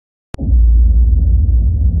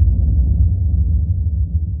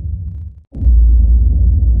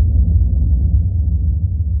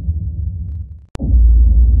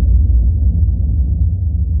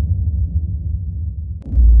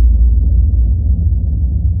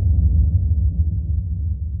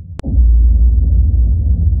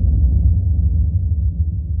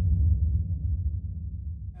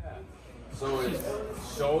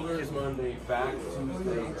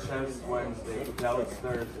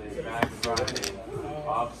Thursday, back Friday,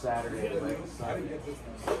 off Saturday, leg Sunday.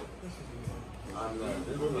 On the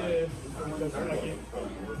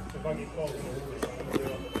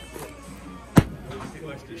He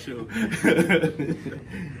likes the show.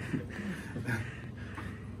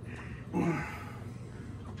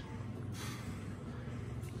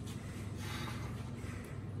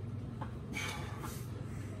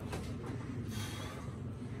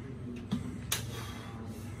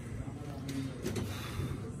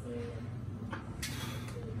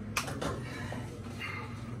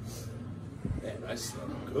 I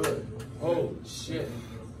slept good. Holy shit.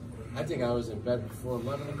 I think I was in bed before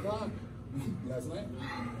 11 o'clock. Last night?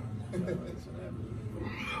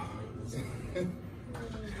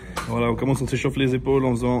 Voilà, on commence, on s'échauffe les épaules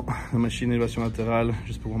en faisant la machine élévation latérale,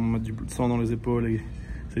 juste pour vraiment mettre du sang dans les épaules et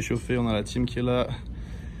s'échauffer. On a la team qui est là.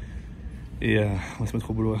 Et on va se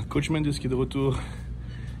mettre au boulot. Coach Mendes qui est de retour.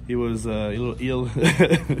 He was a little ill.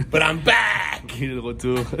 But I'm back! Il est de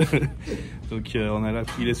retour. Donc on a là,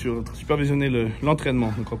 il est sur supervisionner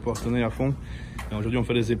l'entraînement. Donc on va pouvoir se donner à fond. Et aujourd'hui on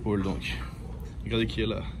fait les épaules. Donc regardez qui est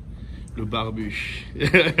là. Le barbu.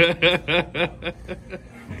 Donc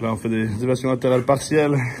là on fait des élévations latérales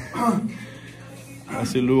partielles.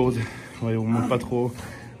 Assez lourdes. Ouais, on ne monte pas trop.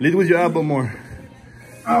 Lead with your elbow more.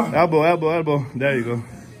 Elbow, elbow, elbow. There you go.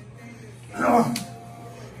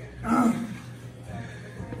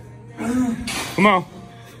 Come on.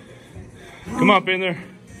 Come on, Pinder.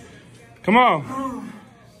 Come on.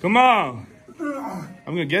 Come on.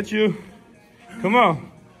 I'm gonna get you. Come on.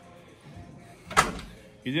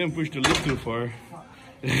 You didn't push the lift too far.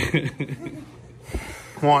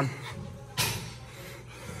 1.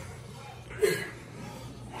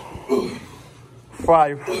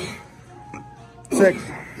 5. 6.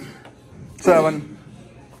 7.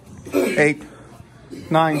 8.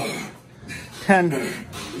 9. 10.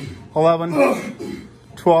 11,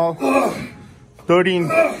 12, 13,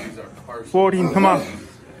 14, come on,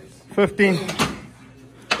 15.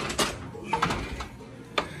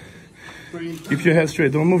 Keep your head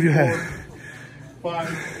straight, don't move your head.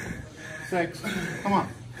 5, 6, come on,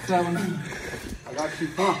 7, I got you,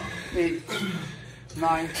 come on, 8,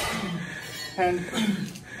 9, 10,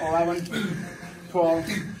 11, 12,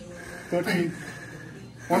 13,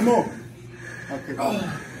 one more. Okay.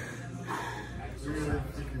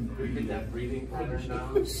 We get that breathing pattern now.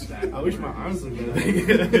 I wish my arms were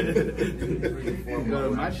better.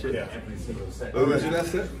 My shit. Yeah, every single set. Oh, is it that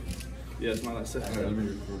set? Yeah, it's my last set. Let me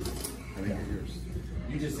record it. I think yours.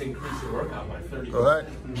 You just increase your workout by 30% All right.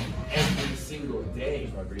 every single day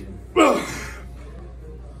by breathing.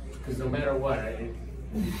 Because no matter what, if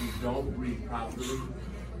you don't breathe properly,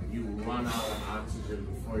 you run out of oxygen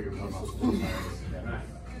before your muscles will tire.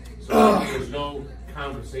 So there's no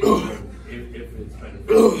conversation if it's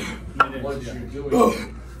beneficial. Once you're doing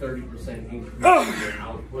 30% increase in your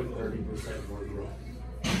output, 30% more growth.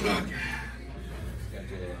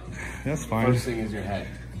 That's fine. First thing is your head.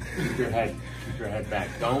 Keep your head back.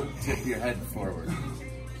 Don't tip your head forward.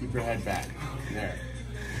 Keep your head back. There.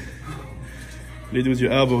 Lead with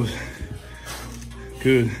your elbows.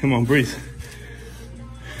 Good. Come on, breathe.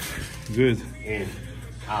 Good. In,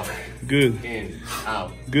 out. Good. In,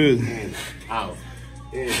 out. Good. In, out.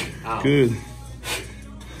 In, out. Good.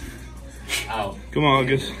 Out. Come on,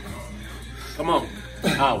 August. Come on.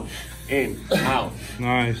 Out. In, out.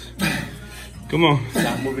 Nice. Come on.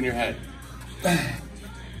 Stop moving your head.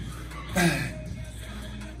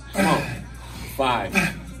 Come on. 5,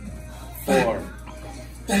 4,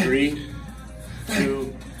 3,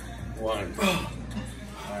 2, 1. All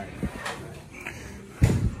right.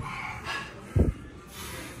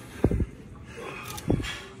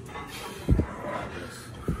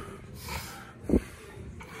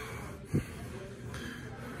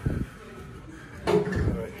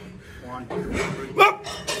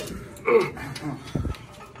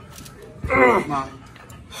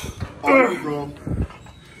 Bro.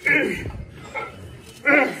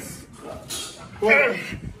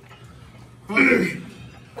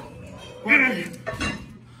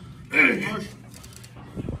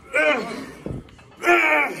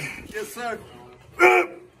 Yes, sir.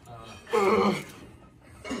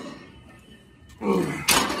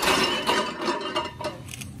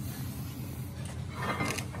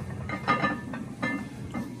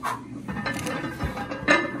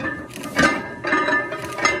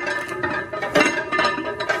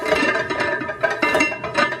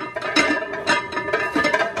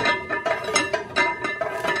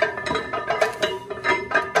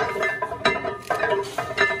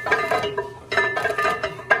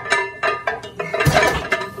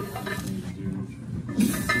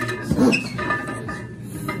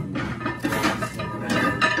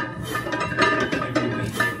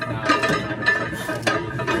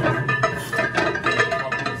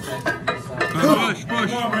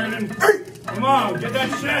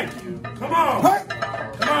 on.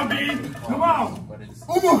 Come on, B. Come on.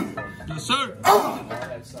 Yes, sir.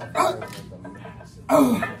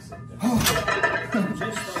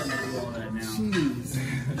 Jeez.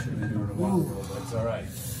 That's all right.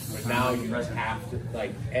 But now you just have to,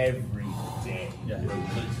 like, every day. Yeah.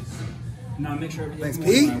 Now make sure Thanks, when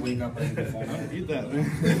Pete. I wake up, I can phone up. Eat that, man.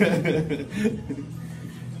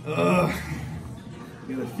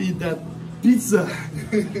 Gotta feed that pizza.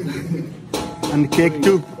 And the cake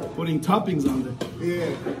too. Putting toppings on there.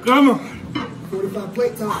 Yeah. Come on. 45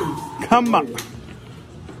 plate toppings. Come on.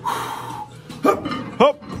 Hop,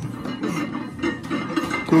 hop.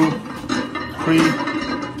 2, 3,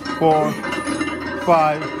 4,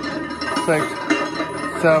 5, 6,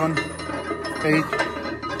 7, 8,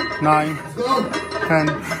 9, 10,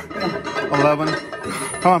 11.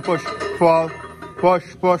 Come on, push. 12.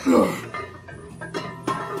 Push, push.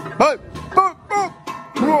 Hey,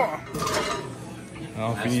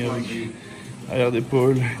 alors, on finit avec arrière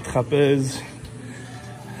d'épaule, trapèze.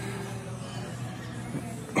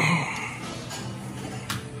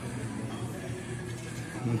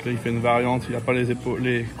 Donc là, il fait une variante, il n'a pas les épaules,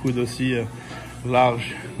 les coudes aussi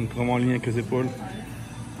larges, donc vraiment en ligne avec les épaules.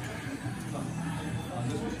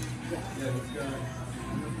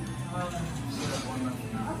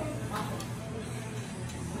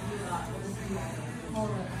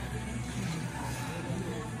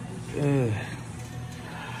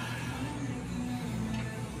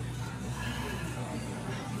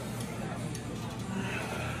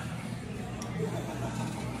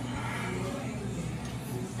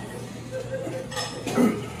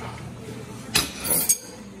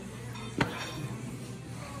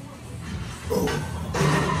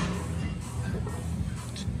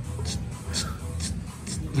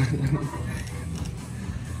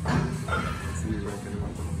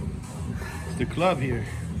 It's the club here.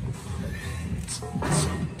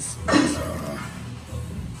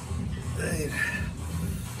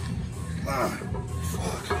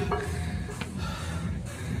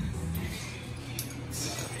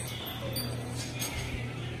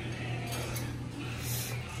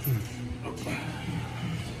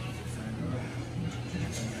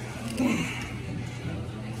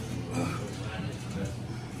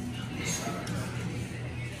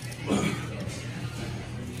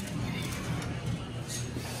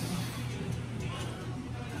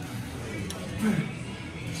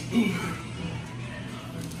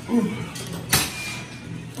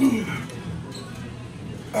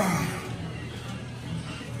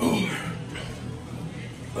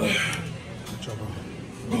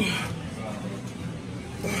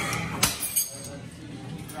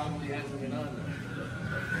 Probably hasn't been on there.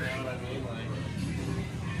 You know what I mean? Like,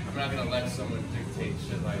 I'm not gonna let someone dictate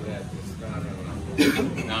shit like that. It's not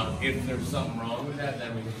gonna. Now, if there's something wrong with that,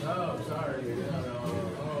 then we can. Oh, sorry. You know,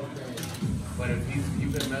 oh, okay. But if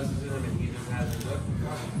you've been messaging him and he just hasn't looked,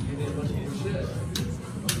 he didn't look at shit.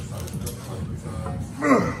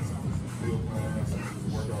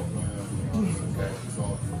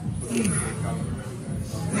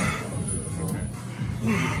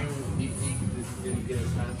 Did he get his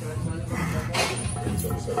contract signed?